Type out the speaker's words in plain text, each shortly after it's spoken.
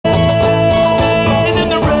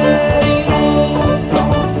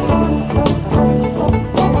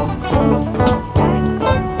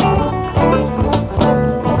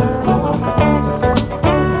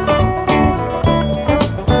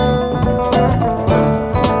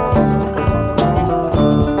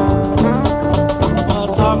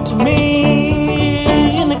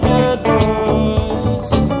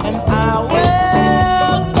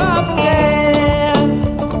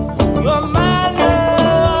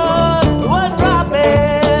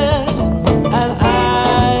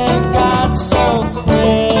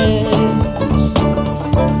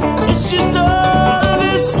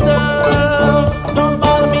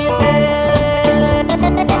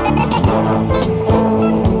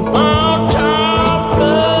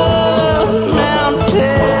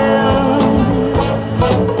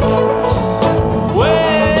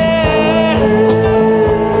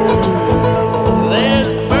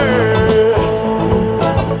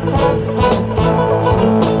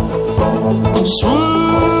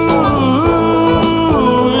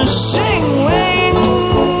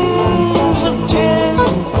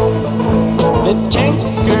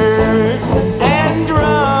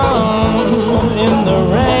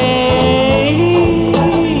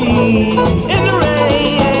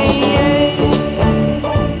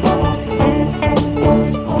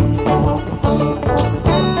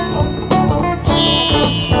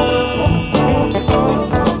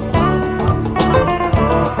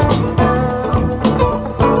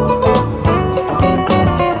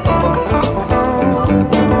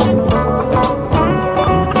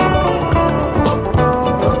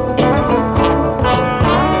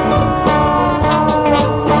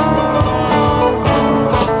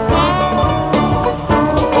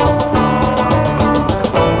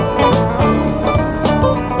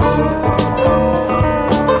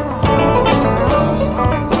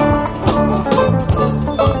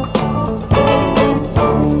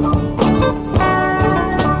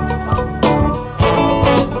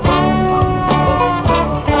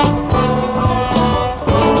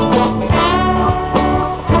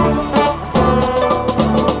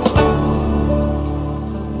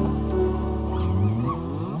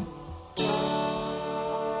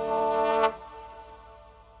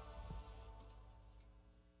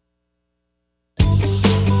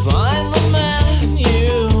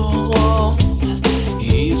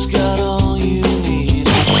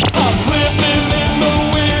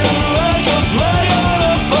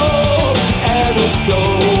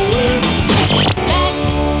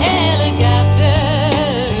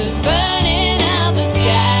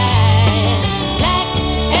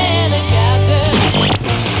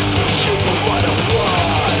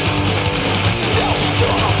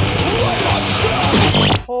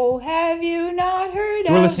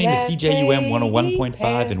listening to CJUM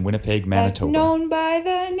 101.5 in Winnipeg, Manitoba. Known by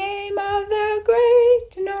the name of the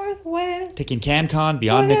Great Northwest. Taking CanCon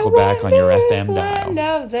beyond Nickelback on your FM Land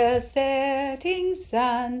dial. of the setting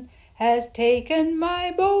sun has taken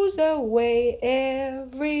my bows away,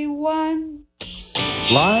 everyone.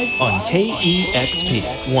 Live on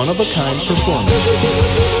KEXP, one-of-a-kind performances.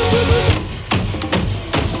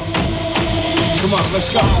 Come on,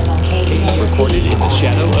 let's go. Recorded in the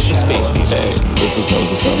shadow of the Space Needle. Hey, this is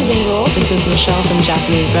Moses. This is Angel. This is Michelle from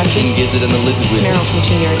Japanese Breakfast. King Gizzard and the Lizard Wizard. Meryl from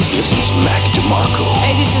 2 Years. This is Mac DeMarco.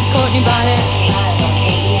 Hey, this is Courtney Bonnet.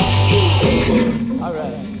 KEXP. All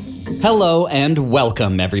right. Hello and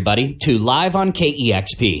welcome, everybody, to Live on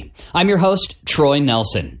KEXP. I'm your host, Troy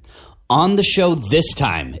Nelson. On the show this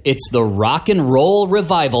time, it's the rock and roll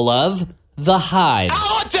revival of The Hives.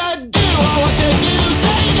 I want to do,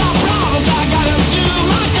 say no problems, I gotta do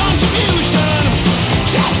my contribution,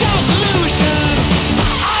 check no solution,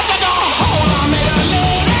 I dug a hole, I made a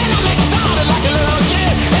lid, and I'm excited like a little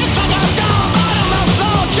kid, it's like I'm down bottom of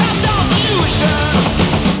soul, check no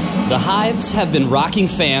solution. The Hives have been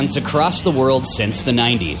rocking fans across the world since the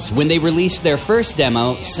 90s, when they released their first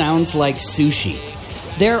demo, Sounds Like Sushi.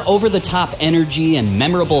 Their over-the-top energy and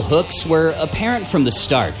memorable hooks were apparent from the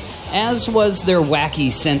start, as was their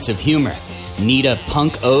wacky sense of humor. Need a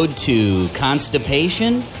punk ode to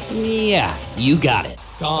constipation? Yeah, you got it.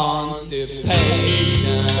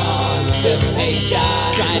 Constipation, try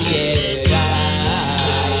to get it out.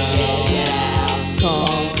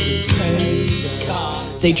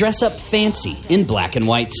 Constipation. They dress up fancy in black and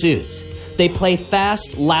white suits. They play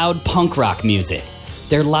fast, loud punk rock music.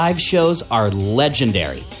 Their live shows are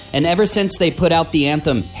legendary, and ever since they put out the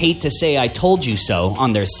anthem Hate to Say I Told You So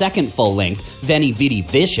on their second full-length, Veni Vidi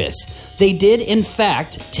Vicious, they did, in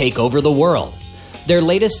fact, take over the world. Their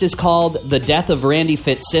latest is called The Death of Randy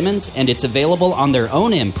Fitzsim, and it's available on their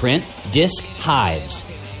own imprint, disc Hives.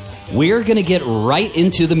 We're going to get right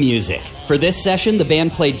into the music. For this session, the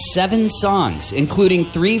band played 7 songs, including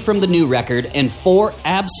 3 from the new record and 4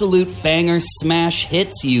 absolute banger smash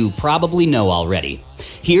hits you probably know already.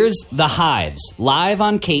 Here's The Hives, live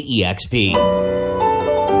on KEXP.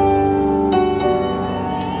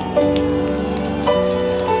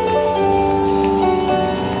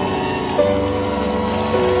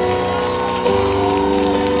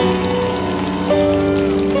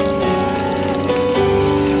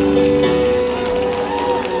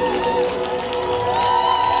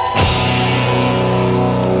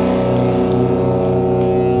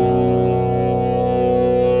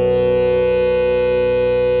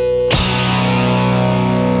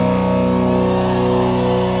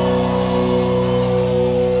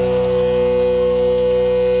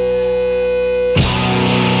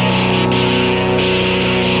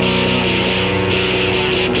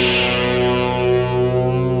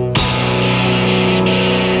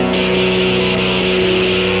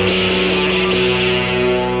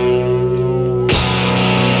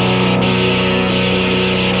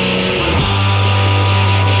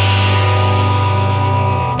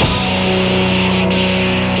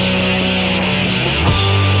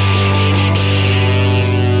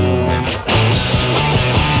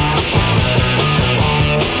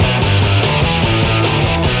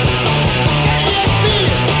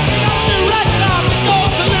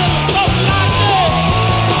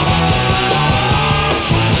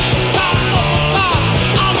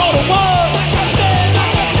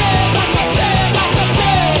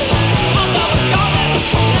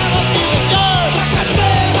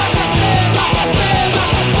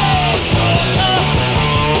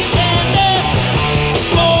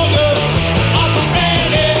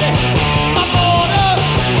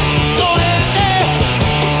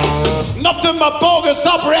 My bogus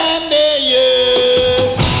up Randy,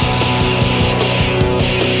 yeah.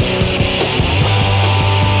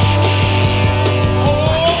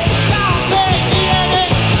 Oh, now baby, and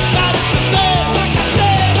it got to say, like I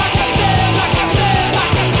said,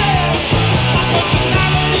 my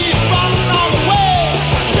personality is running all the way.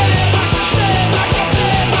 Like I said.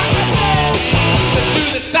 To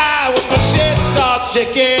the side when my shit starts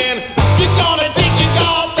shaking, you're gonna think you're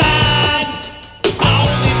gonna find. I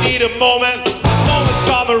only need a moment.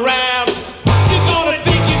 Come around, you're gonna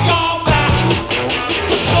think you're gone back.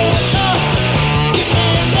 So enough, you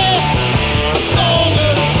can't let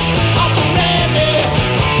shoulders off the Randy.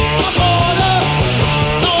 I'm order,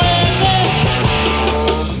 so heavy.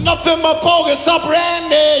 Nothing but bogus up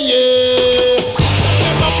Randy, yeah.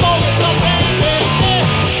 Nothing but bogus up Randy,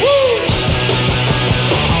 yeah. Woo!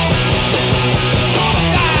 Gonna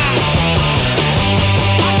die.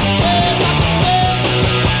 Like I said.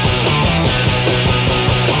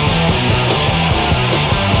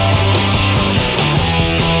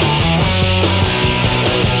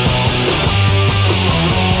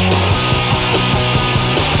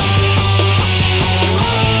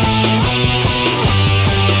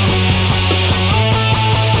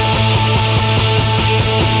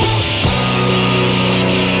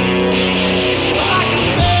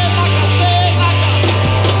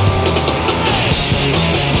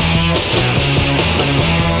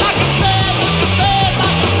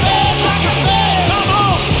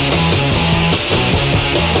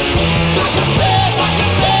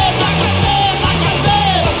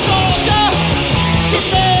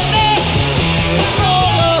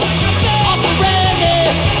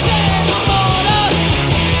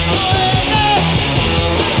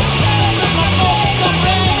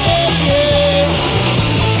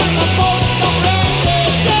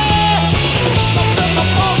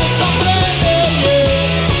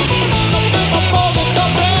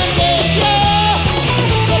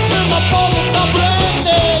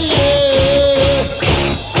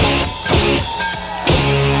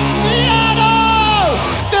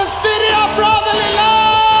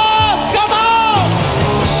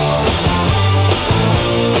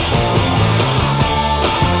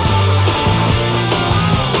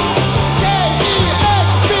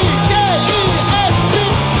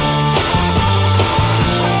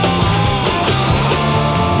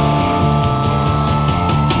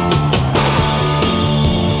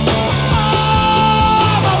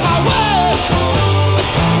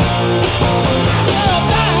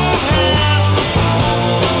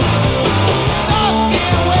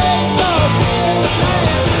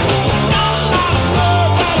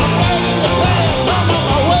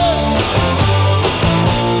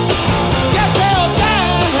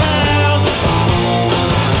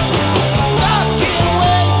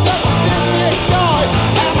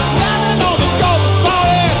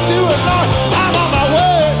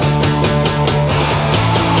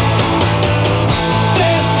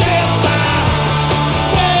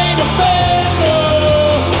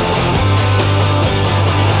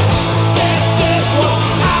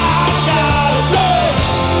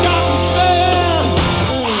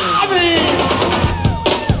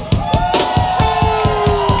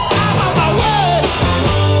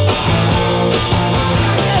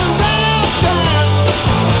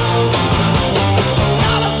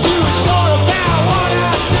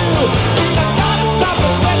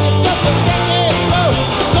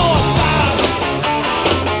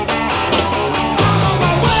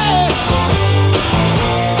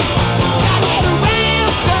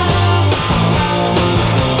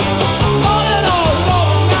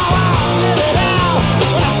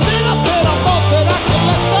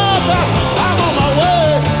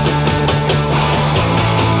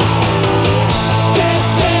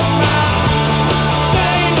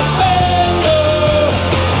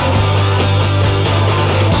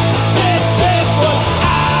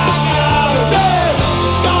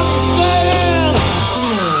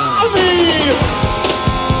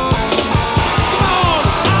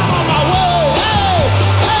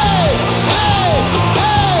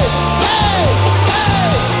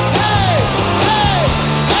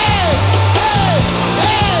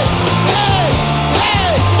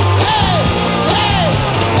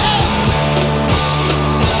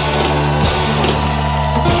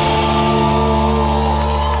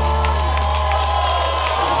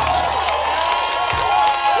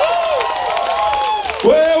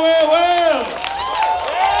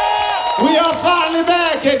 are finally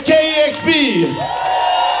back at KEXP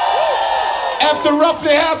after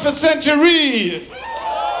roughly half a century.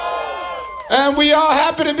 And we are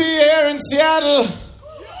happy to be here in Seattle,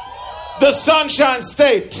 the Sunshine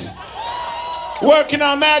State, working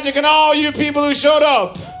our magic on all you people who showed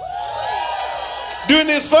up. Doing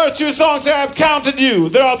these first two songs, I have counted you.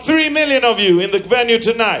 There are 3 million of you in the venue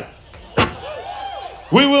tonight.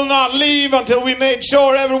 We will not leave until we made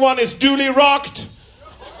sure everyone is duly rocked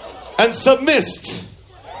and submissed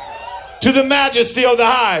to the majesty of the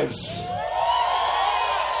Hives.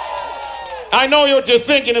 I know what you're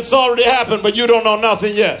thinking, it's already happened, but you don't know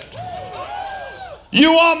nothing yet.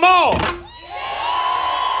 You want more?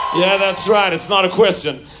 Yeah, that's right, it's not a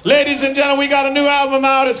question. Ladies and gentlemen, we got a new album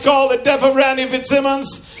out. It's called The Death of Randy Fitzsim.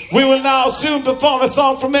 We will now soon perform a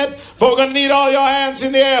song from it, but we're going to need all your hands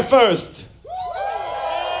in the air first.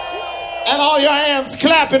 And all your hands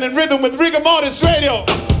clapping in rhythm with Rigor Mortis Radio.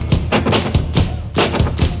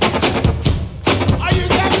 Are you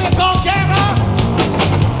getting this on camera?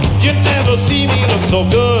 You never see me look so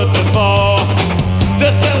good before.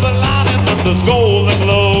 The silver lining from this golden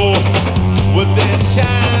glow. With this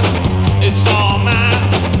shine, it's all mine.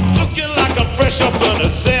 Looking like I'm fresh up an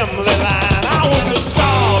assembly line. I was a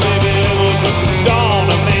star, baby, it was a dawn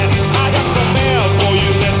of man. I got some mail for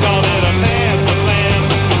you, let's call it a master plan.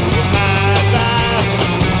 With my advice,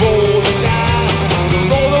 roll the dice.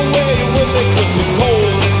 Roll away with it, cause you're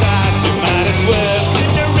cold inside. You might as well.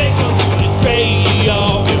 In the ring of Mortis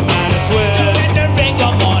Radio. You might as well. In the ring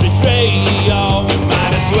of Mortis Radio. You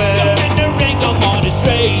might as well. In the ring of Mortis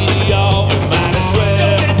Radio. You might as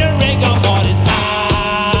well. In the ring of Mortis.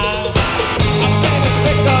 I'm getting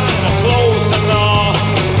thicker and I'm close and all.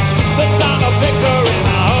 The sound of bickering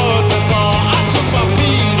I heard before. I took my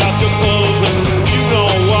feet out your clothes, but you know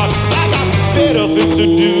what? I got better things to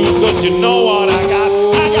do, cause you know what I got.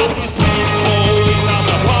 I got these people holding on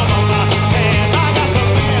the palm of my hand. I got the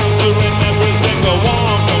answering every single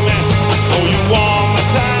one command. Oh, you want my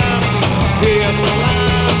time? Here's my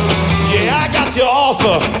line. Yeah, I got your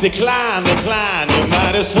offer. Decline, decline. You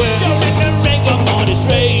might as well. You're in the ring of Mortis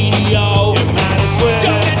Radio. You might as well.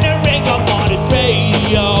 You're in the ring of Mortis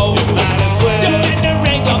Radio. You might as well. You're in the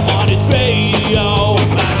ring of Mortis Radio.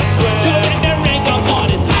 Might as well. You're in the ring of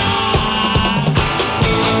Mortis.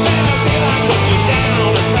 Man, I feel I put you down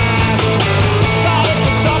to size. Start at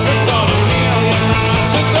the top and got a million miles.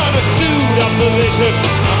 Since understood observation,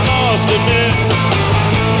 I must admit,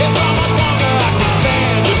 it's how much longer I can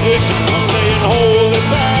stand the vision. I'm saying hold it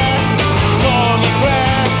back, song and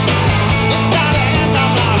crack. It's gotta end,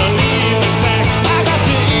 I'm not an evening snack. I got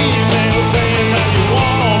your email saying that you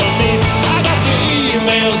wanna meet. I got your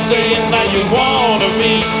email saying that you wanna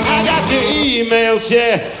meet. I got your emails,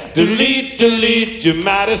 yeah. Delete, delete, you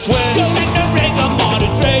might as well. You're in the ring of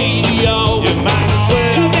Mortis Radio. You might as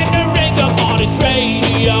well. You're in the ring of Mortis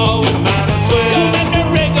Radio. You might as well. You're in the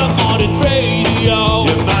ring of Mortis Radio.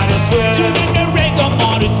 You might as well. You're in the ring of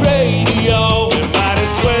Mortis Radio. You might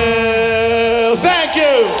as well. Thank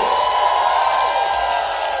you.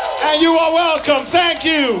 And you are welcome. Thank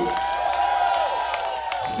you.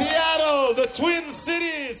 Seattle, the Twin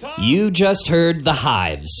Cities. Huh? You just heard The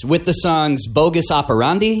Hives with the songs Bogus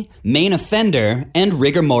Operandi, Main Offender, and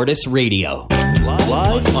Rigor Mortis Radio.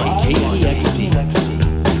 Live on KEXP.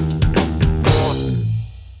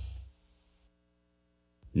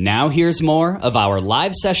 Now here's more of our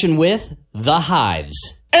live session with The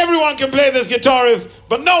Hives. Everyone can play this guitar riff,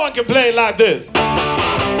 but no one can play it like this.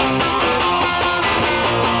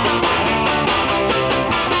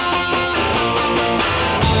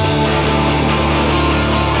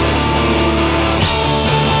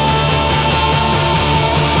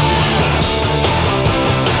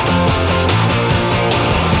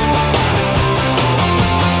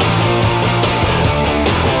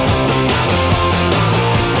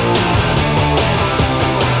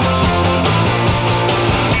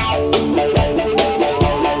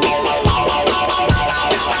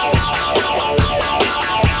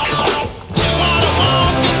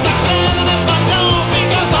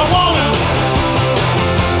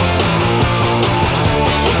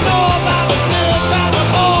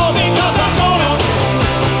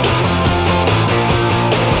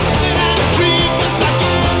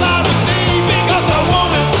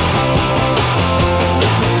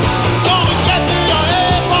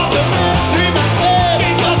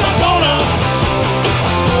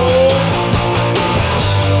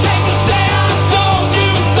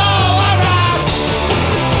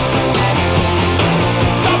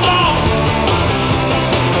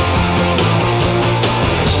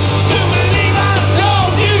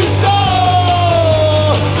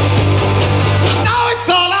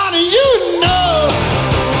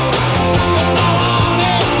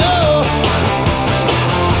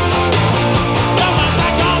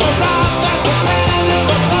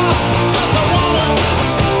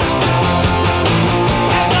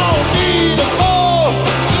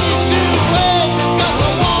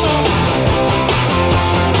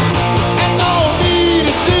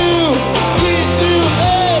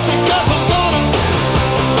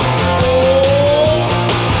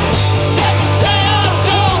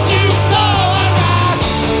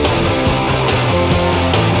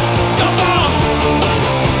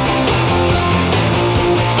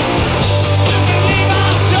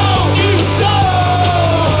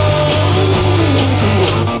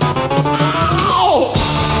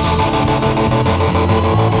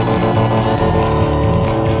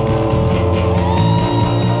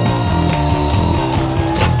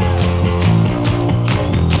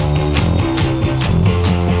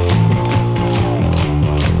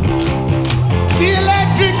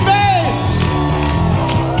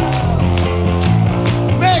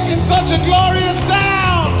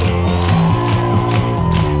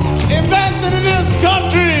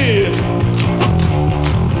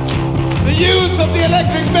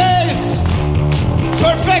 electric bass,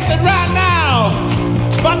 perfected right now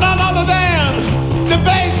by none other than the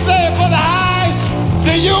bass player for the Hives,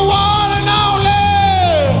 the you one and only.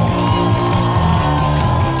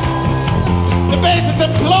 The bass is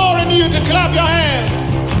imploring you to clap your hands.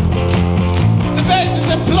 The bass is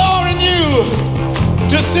imploring you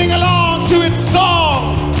to sing along to its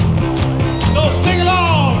song. So sing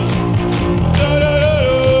along.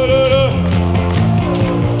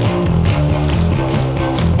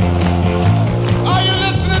 Are you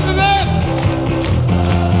listening to this?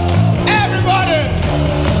 Everybody.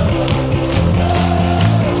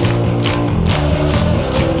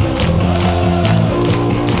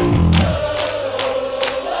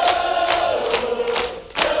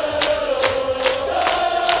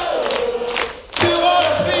 You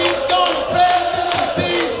wanna please go and spread the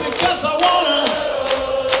disease because I wanna.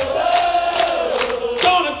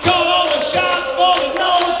 Gonna call all the shots for the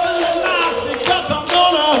nose and the knives because I'm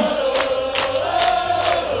gonna.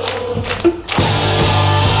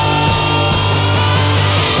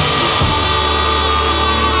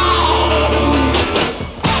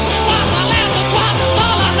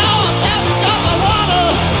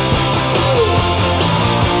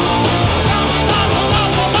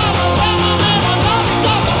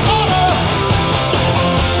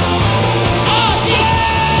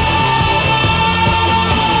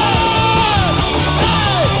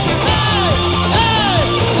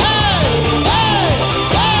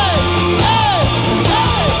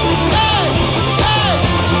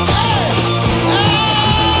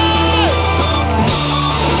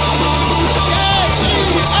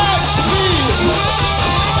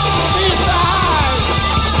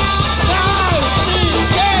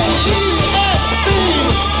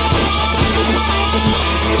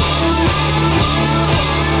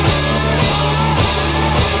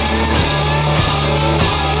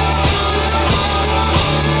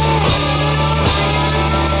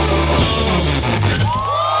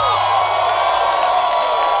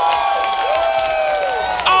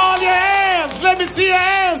 Let me see your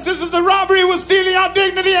hands. This is a robbery with stealing our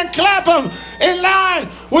dignity, and clap them in line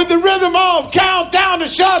with the rhythm of countdown to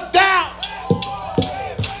shut down.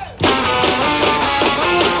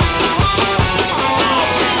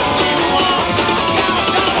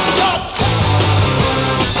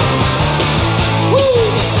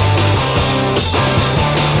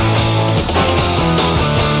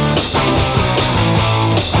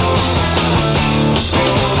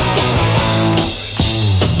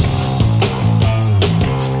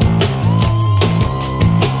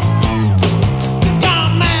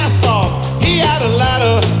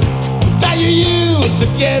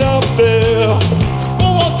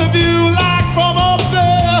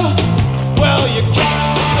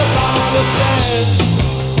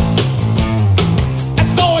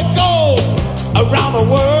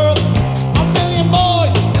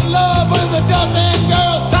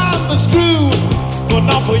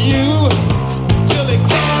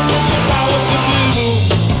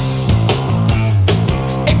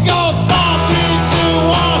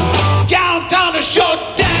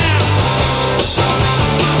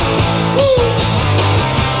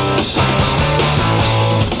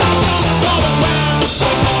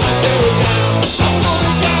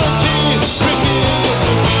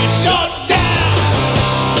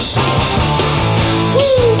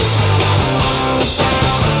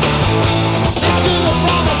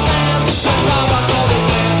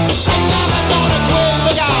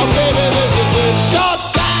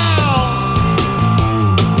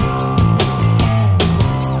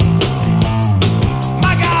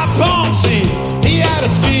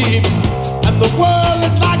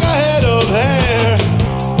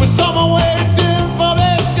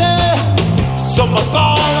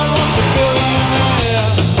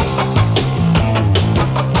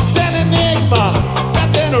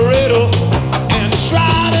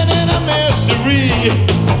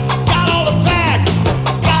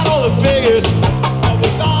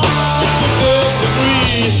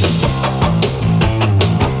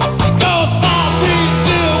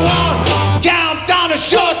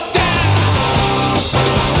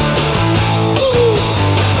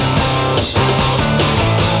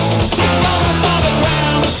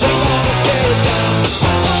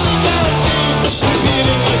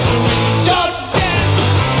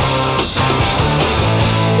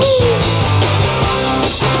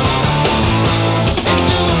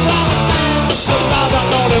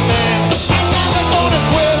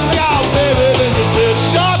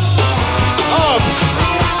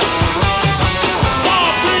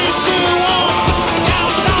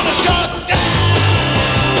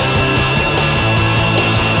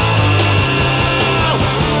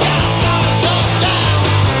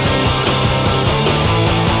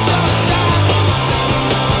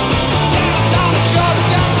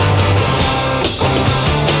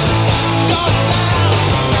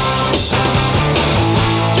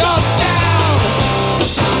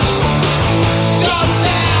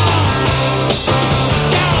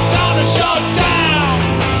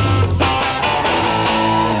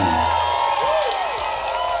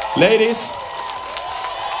 Ladies,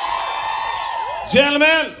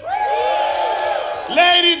 gentlemen,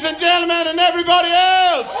 ladies and gentlemen, and everybody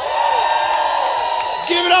else,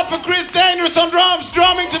 give it up for Chris Dangerous on drums,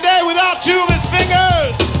 drumming today without two of his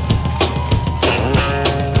fingers.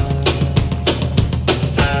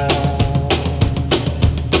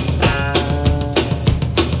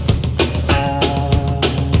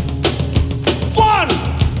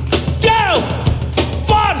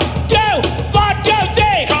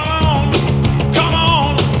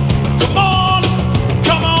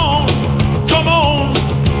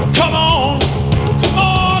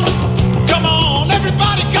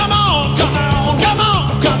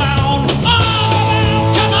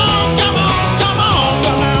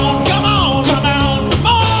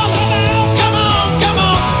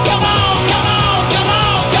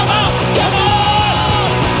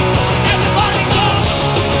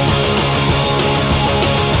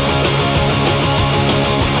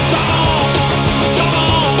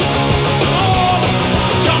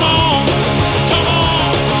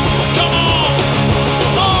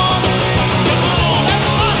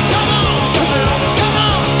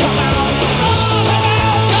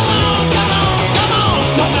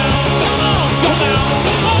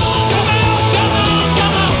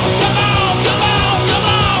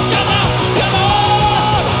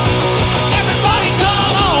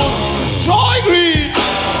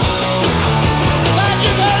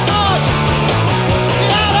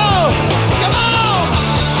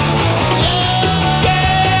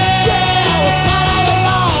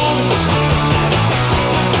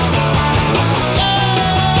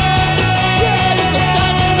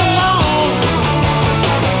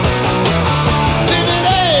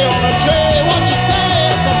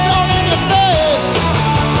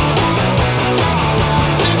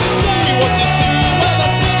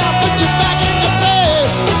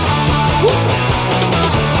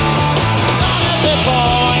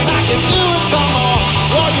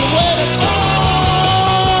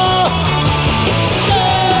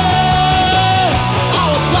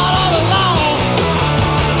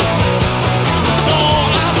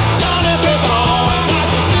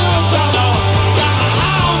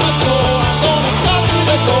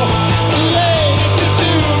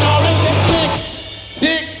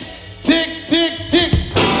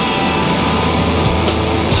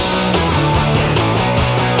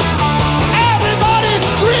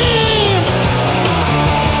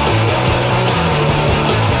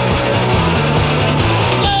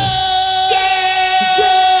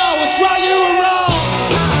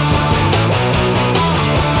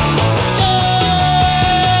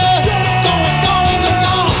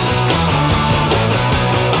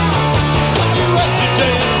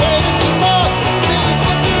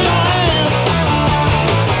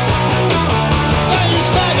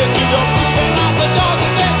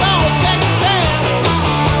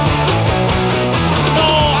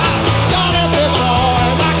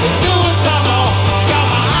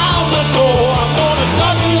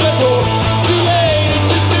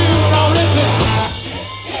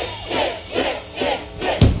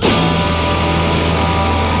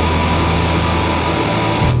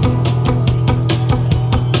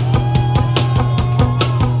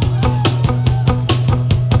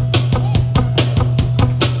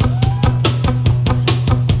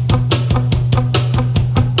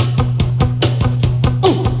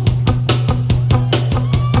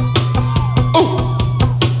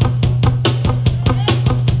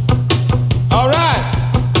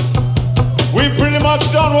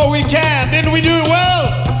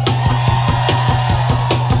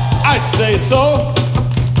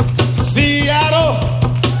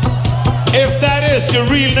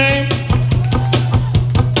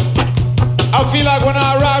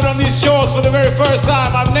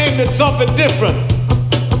 Something different,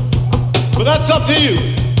 but that's up to you.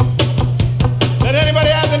 Let anybody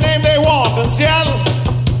have the name they want. In Seattle,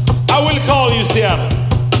 I will call you Seattle.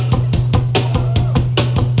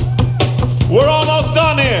 We're almost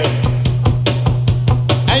done here,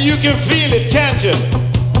 and you can feel it, can't you?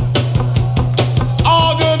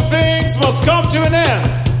 All good things must come to an end,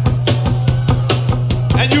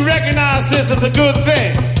 and you recognize this as a good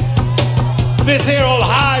thing. This here old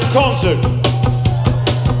Hive concert.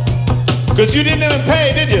 Because you didn't even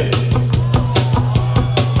pay, did you?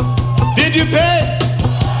 Did you pay?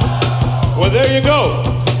 Well, there you go.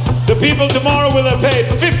 The people tomorrow will have paid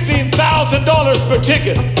 $15,000 per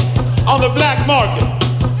ticket on the black market.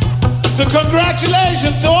 So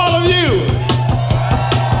congratulations to all of you.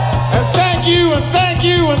 And thank you, and thank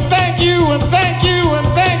you, and thank you, and thank you, and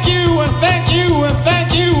thank you, and thank you, and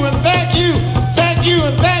thank you, and thank you, thank you,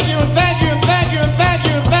 and thank you, and thank you, and thank you, and thank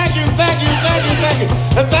you, and thank you, and thank you, and thank you, and thank you,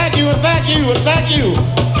 and thank you. Thank you.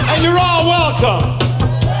 And you're all welcome.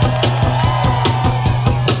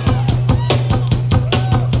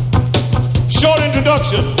 Short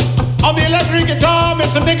introduction. On the electric guitar,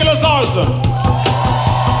 Mr. Nicholas Arson.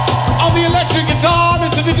 On the electric guitar,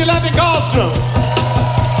 Mr. Vigilante Karlstrom.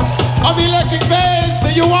 On the electric bass,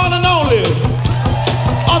 the you one and only.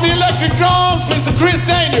 On the electric drums, Mr. Chris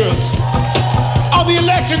Dangerous. On the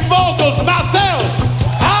electric vocals, myself,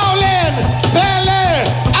 Howlin' Pele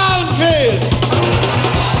Almqvist.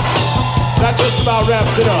 That just about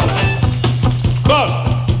wraps it up. But,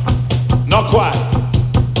 not quite.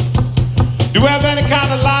 Do we have any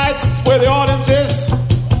kind of lights where the audience is?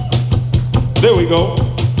 There we go.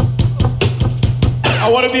 I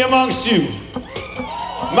want to be amongst you,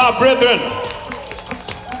 my brethren.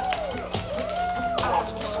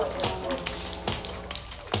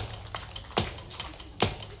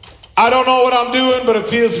 I don't know what I'm doing, but it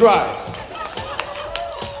feels right.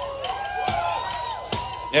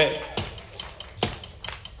 Yeah.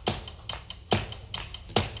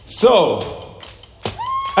 So,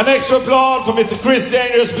 an extra applaud for Mr. Chris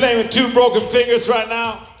Dangerous playing with 2 broken fingers right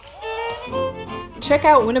now. Check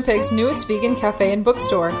out Winnipeg's newest vegan cafe and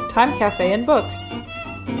bookstore, Time Cafe and Books.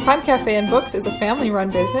 Time Cafe and Books is a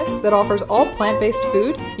family-run business that offers all plant-based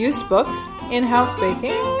food, used books, in-house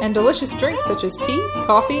baking, and delicious drinks such as tea,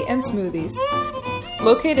 coffee, and smoothies.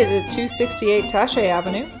 Located at 268 Taché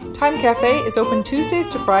Avenue, Time Cafe is open Tuesdays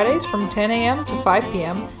to Fridays from 10 a.m. to 5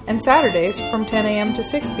 p.m. and Saturdays from 10 a.m. to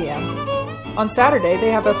 6 p.m. On Saturday,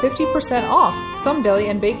 they have a 50% off some deli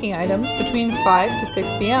and baking items between 5 to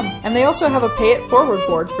 6 p.m. And they also have a Pay It Forward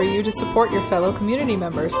board for you to support your fellow community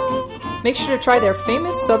members. Make sure to try their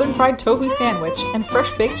famous Southern Fried Tofu Sandwich and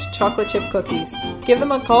fresh-baked chocolate chip cookies. Give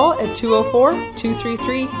them a call at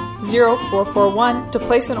 204-233-0441 to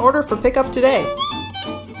place an order for pickup today.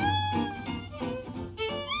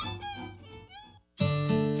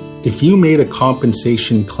 If you made a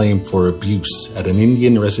compensation claim for abuse at an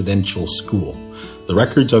Indian residential school, the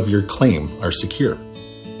records of your claim are secure.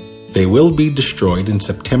 They will be destroyed in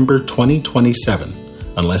September 2027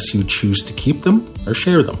 unless you choose to keep them or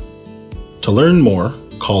share them. To learn more,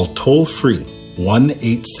 call toll-free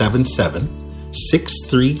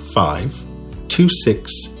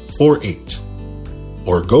 1-877-635-2648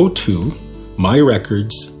 or go to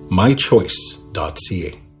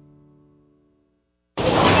myrecordsmychoice.ca.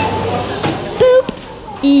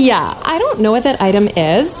 Yeah, I don't know what that item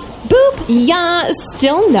is. Boop. Yeah,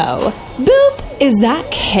 still no. Boop. Is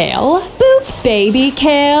that kale? Boop. Baby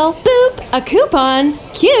kale. Boop. A coupon.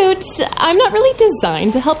 Cute. I'm not really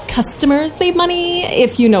designed to help customers save money,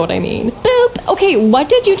 if you know what I mean. Boop. Okay, what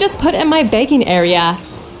did you just put in my baking area?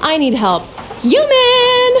 I need help.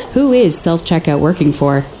 Human! Who is self-checkout working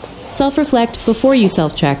for? Self-reflect before you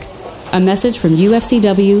self-check. A message from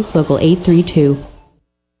UFCW Local 832.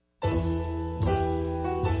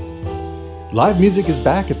 Live music is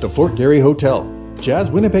back at the Fort Garry Hotel. Jazz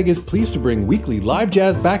Winnipeg is pleased to bring weekly live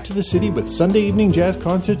jazz back to the city with Sunday evening jazz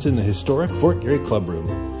concerts in the historic Fort Garry Club Room.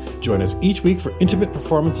 Join us each week for intimate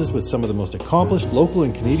performances with some of the most accomplished local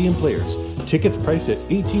and Canadian players. Tickets priced at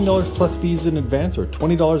 $18 plus fees in advance or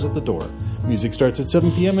 $20 at the door. Music starts at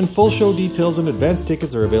 7 p.m. and full show details and advance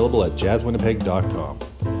tickets are available at jazzwinnipeg.com.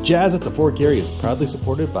 Jazz at the Fort Garry is proudly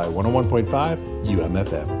supported by 101.5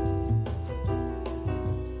 UMFM.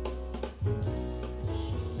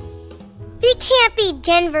 We can't beat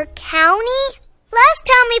Denver County. Last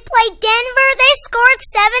time we played Denver, they scored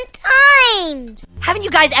 7 times. Haven't you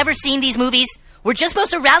guys ever seen these movies? We're just supposed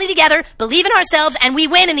to rally together, believe in ourselves, and we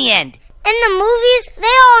win in the end. In the movies,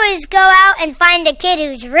 they always go out and find a kid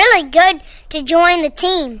who's really good to join the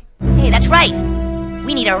team. Hey, that's right.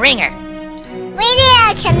 We need a ringer. We need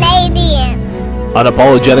a Canadian.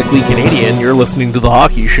 Unapologetically Canadian, you're listening to The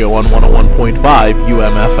Hockey Show on 101.5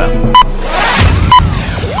 UMFM.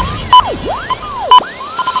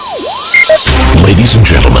 Ladies and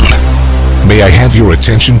gentlemen, may I have your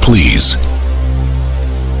attention, please?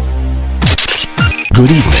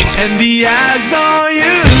 Good evening. And the eyes on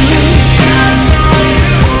you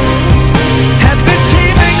have been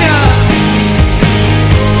teaming up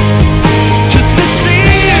just to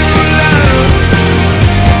see you love.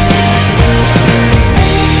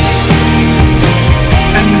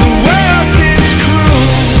 And the world is cruel.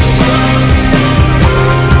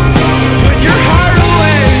 Put your heart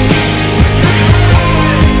away.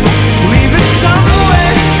 Leave it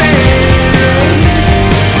somewhere safe.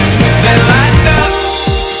 Then light up.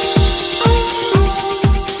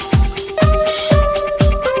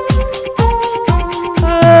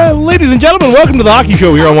 gentlemen, welcome to the Hockey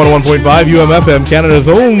Show here on 101.5 UMFM, Canada's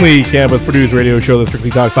only campus-produced radio show that strictly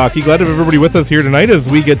talks hockey. Glad to have everybody with us here tonight as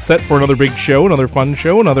we get set for another big show, another fun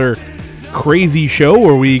show, another crazy show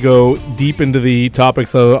where we go deep into the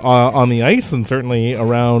topics on the ice and certainly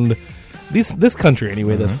around this country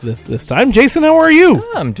anyway. This time. Jason, how are you?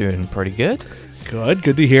 I'm doing pretty good. Good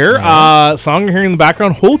to hear. Song you're hearing in the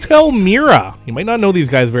background, Hotel Mira. You might not know these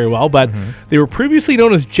guys very well, but they were previously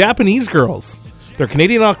known as Japanese Girls. They're a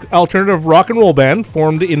Canadian alternative rock and roll band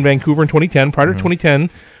formed in Vancouver in 2010. Prior to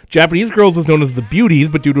 2010, Japanese Girls was known as the Beauties,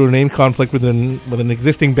 but due to a name conflict with an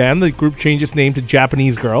existing band, the group changed its name to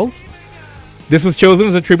Japanese Girls. This was chosen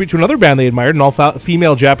as a tribute to another band they admired, an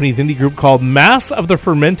all-female Japanese indie group called Mass of the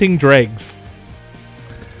Fermenting Dregs.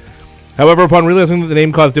 However, upon realizing that the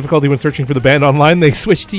name caused difficulty when searching for the band online, they switched to